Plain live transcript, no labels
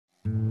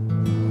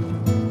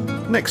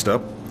Next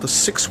up, the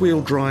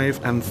six-wheel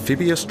drive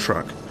amphibious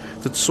truck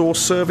that saw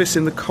service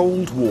in the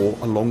Cold War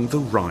along the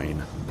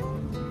Rhine.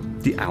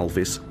 The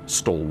Alvis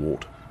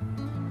Stalwart.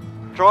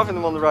 Driving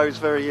them on the road is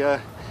very, to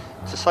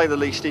say the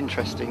least,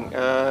 interesting.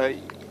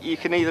 You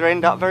can either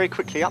end up very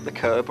quickly up the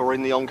curb or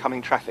in the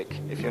oncoming traffic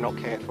if you're not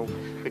careful,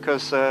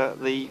 because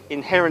the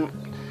inherent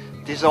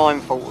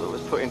design fault that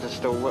was put into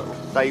Stalwart,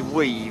 they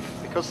weave.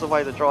 Because of the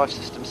way the drive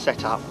system's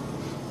set up,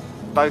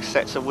 both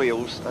sets of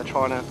wheels are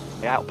trying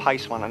to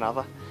outpace one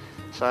another,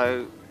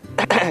 so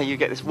you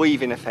get this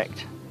weaving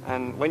effect,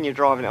 and when you're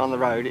driving it on the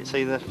road, it's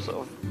either sort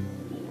of,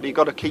 you've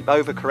got to keep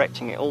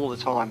over-correcting it all the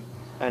time,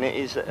 and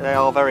they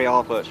are very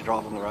hard work to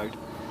drive on the road.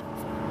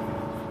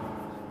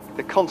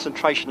 The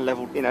concentration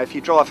level, you know, if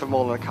you drive for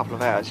more than a couple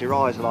of hours, your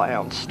eyes are like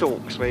out on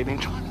stalks where you've been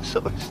trying to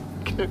sort of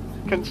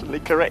constantly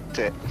correct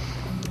it.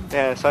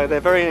 Yeah, so they're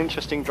very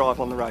interesting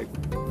drive on the road.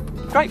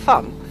 Great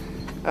fun.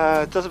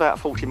 Does about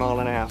 40 mile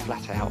an hour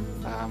flat out,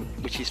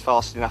 which is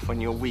fast enough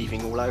when you're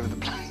weaving all over the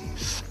place.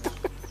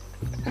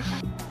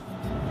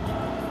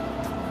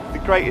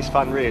 The greatest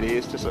fun really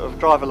is to sort of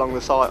drive along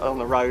the side on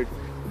the road,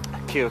 a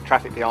queue of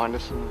traffic behind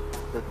us, and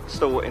the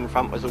Stalwart in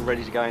front was all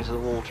ready to go into the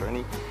water, and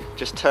he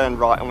just turned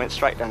right and went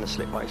straight down the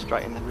slipway,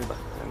 straight in the river,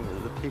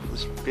 and the people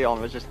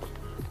beyond were just,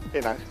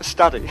 you know, a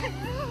study.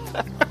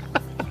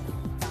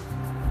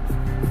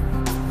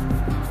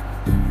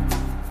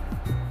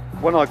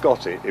 When I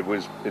got it, it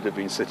had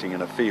been sitting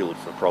in a field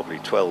for probably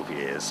 12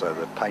 years, so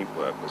the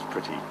paintwork was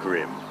pretty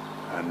grim,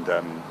 and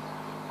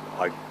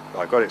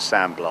I got it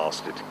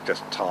sandblasted to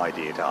just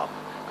tidy it up,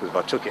 because if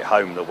I took it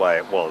home the way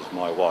it was,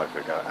 my wife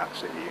would go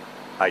absolutely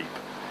ape.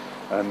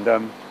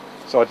 And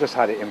so I just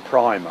had it in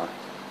primer,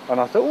 and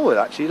I thought, oh, it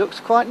actually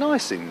looks quite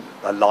nice in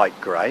a light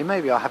grey,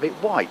 maybe I'll have it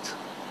white,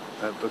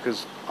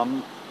 because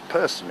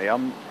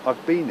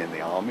I've been in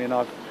the army and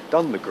I've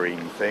done the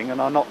green thing,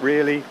 and I'm not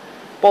really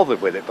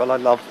bothered with it, but I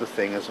love the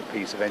thing as a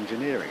piece of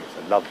engineering.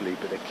 It's a lovely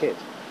bit of kit.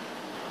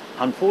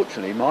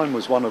 Unfortunately, mine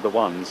was one of the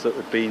ones that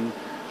had been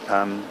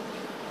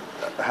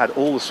had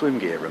all the swim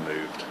gear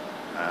removed,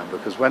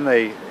 because when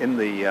they, in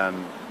the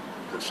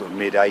sort of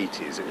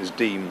mid-80s, it was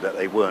deemed that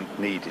they weren't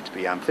needed to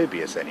be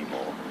amphibious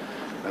anymore,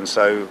 and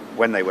so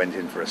when they went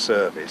in for a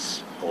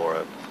service or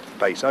a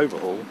base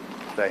overhaul,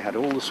 they had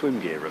all the swim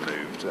gear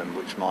removed, and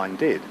which mine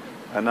did,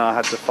 and I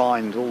had to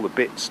find all the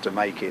bits to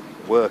make it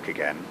work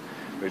again,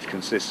 which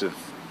consists of,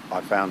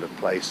 I found a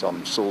place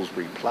on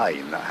Salisbury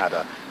Plain that had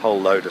a whole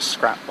load of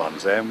scrap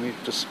ones there, and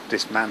we've just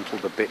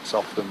dismantled the bits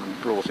off them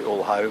and brought it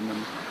all home,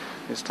 and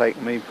it's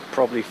taken me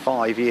probably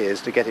 5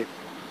 years to get it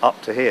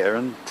up to here,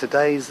 and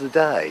today's the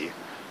day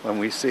when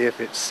we see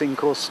if it's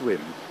sink or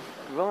swim.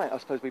 Right, I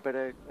suppose we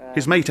better...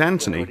 His mate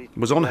Anthony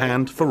was on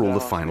hand for all the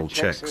final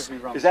checks.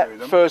 Is that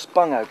first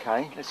bung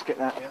okay? Let's get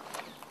that,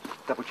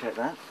 double check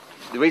that.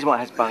 The reason why it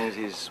has bungs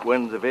is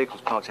when the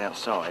vehicle's parked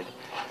outside,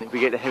 if we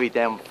get a heavy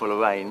downfall of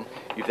rain,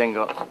 you've then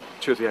got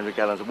 200 or 300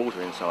 gallons of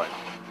water inside.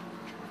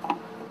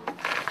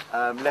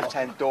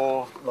 Left-hand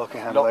door, Locking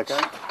handle locked.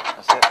 okay?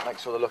 That's it, make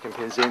sure the locking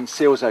pin's in.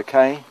 Seal's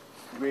okay.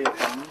 Rear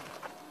hand.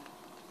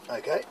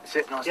 Okay.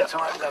 Sit nice and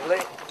tight, lovely.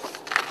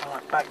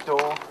 Right, back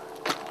door,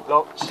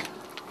 locked.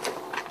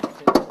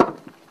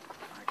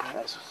 Okay.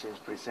 That seems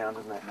pretty sound,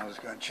 doesn't it? I'll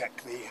just go and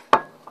check the...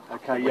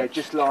 Okay, yeah,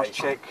 just last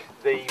check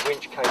the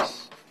winch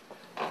case.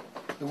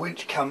 The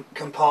winch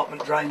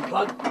compartment drain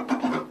plug.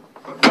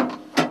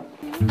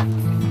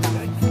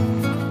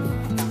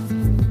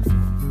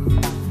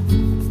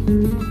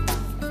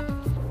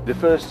 The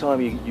first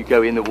time you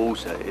go in the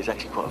water is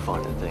actually quite a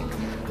frightening thing.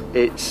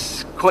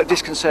 It's quite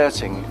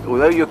disconcerting.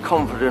 Although you're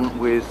confident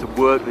with the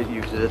work that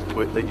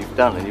you've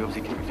done, and you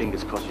obviously keep your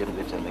fingers crossed you haven't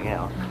lifted anything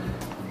out,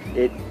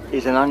 it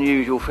is an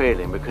unusual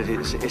feeling, because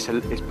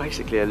it's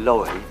basically a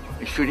lorry.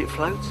 Should it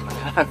float?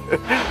 I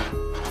don't know.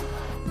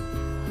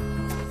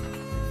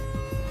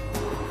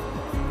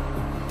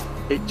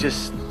 It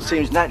just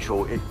seems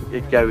natural.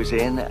 It goes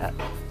in,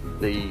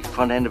 the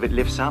front end of it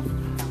lifts up,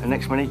 and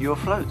next minute you're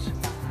afloat.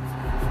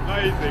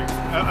 Amazing.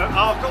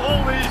 After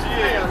all these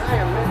years.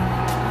 Hang on a minute.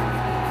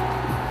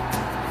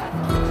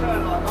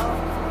 Turn like that.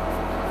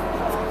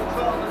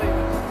 Turn on the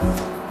levers.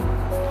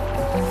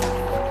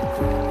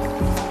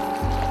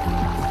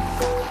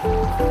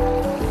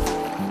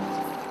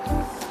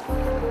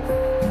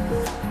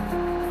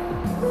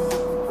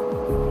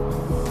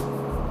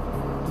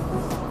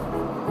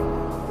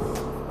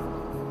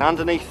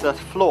 Underneath the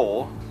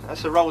floor,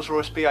 that's a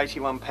Rolls-Royce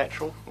B81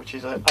 petrol, which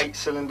is an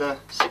 8-cylinder,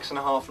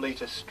 6.5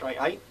 litre straight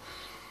 8,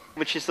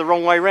 which is the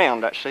wrong way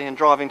round actually, and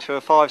driving to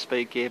a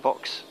 5-speed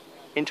gearbox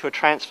into a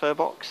transfer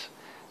box,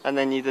 and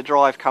then the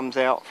drive comes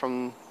out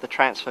from the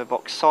transfer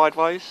box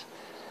sideways,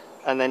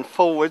 and then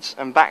forwards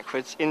and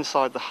backwards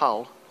inside the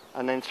hull,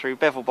 and then through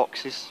bevel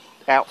boxes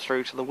out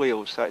through to the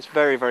wheels. So it's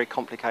very, very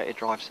complicated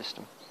drive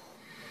system.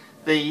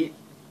 The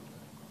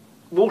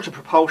water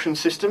propulsion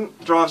system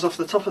drives off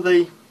the top of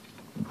the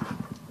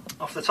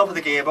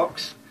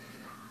gearbox,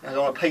 and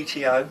on a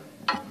PTO,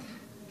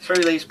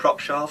 through these prop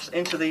shafts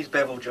into these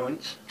bevel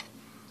joints,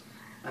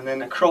 and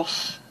then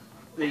across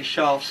these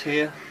shafts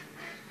here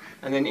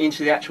and then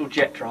into the actual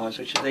jet drives,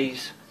 which are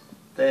these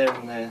there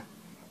and there,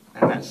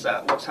 and that's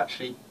what's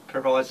actually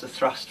provides the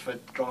thrust for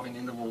driving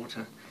in the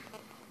water.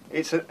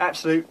 It's an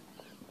absolute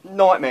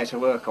nightmare to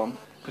work on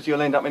because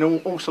you'll end up in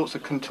all sorts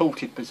of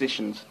contorted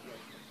positions.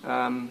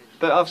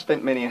 But I've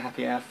spent many a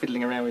happy hour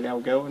fiddling around with the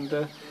old girl,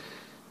 and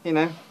you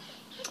know,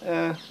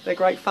 they're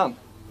great fun.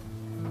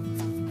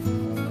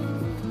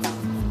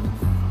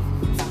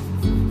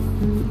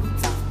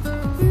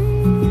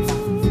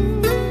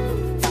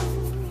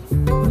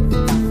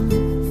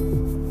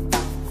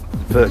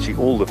 Virtually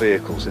all the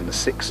vehicles in the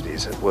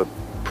 60s were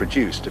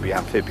produced to be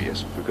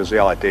amphibious, because the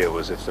idea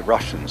was if the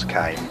Russians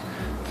came,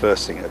 the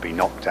first thing that would be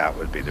knocked out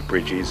would be the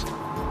bridges.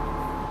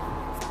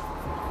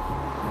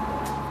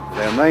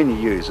 They are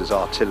mainly used as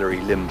artillery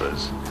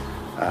limbers.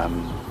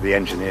 The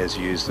engineers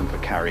use them for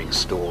carrying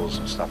stores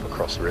and stuff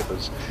across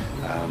rivers,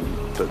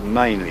 but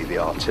mainly the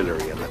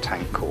artillery and the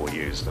tank corps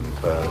use them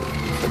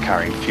for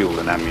carrying fuel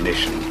and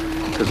ammunition,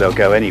 because they'll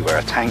go anywhere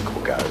a tank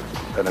will go.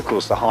 And of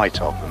course the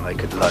height of them, they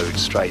could load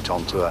straight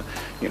onto a,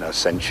 you know,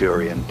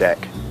 Centurion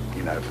deck,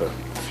 you know, for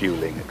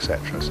fueling,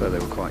 etc. So they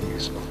were quite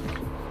useful.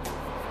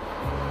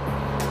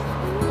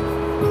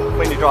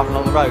 When you're driving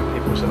along the road,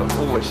 people sort of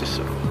always just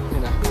sort of,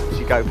 you know, as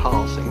you go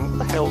past, think, what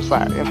the hell's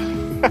that? You know?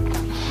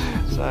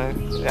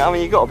 So, yeah, I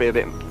mean, you've got to be a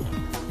bit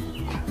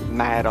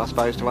mad, I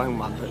suppose, to own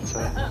one. But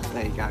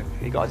there you go.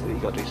 You got to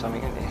do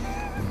something, haven't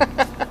you?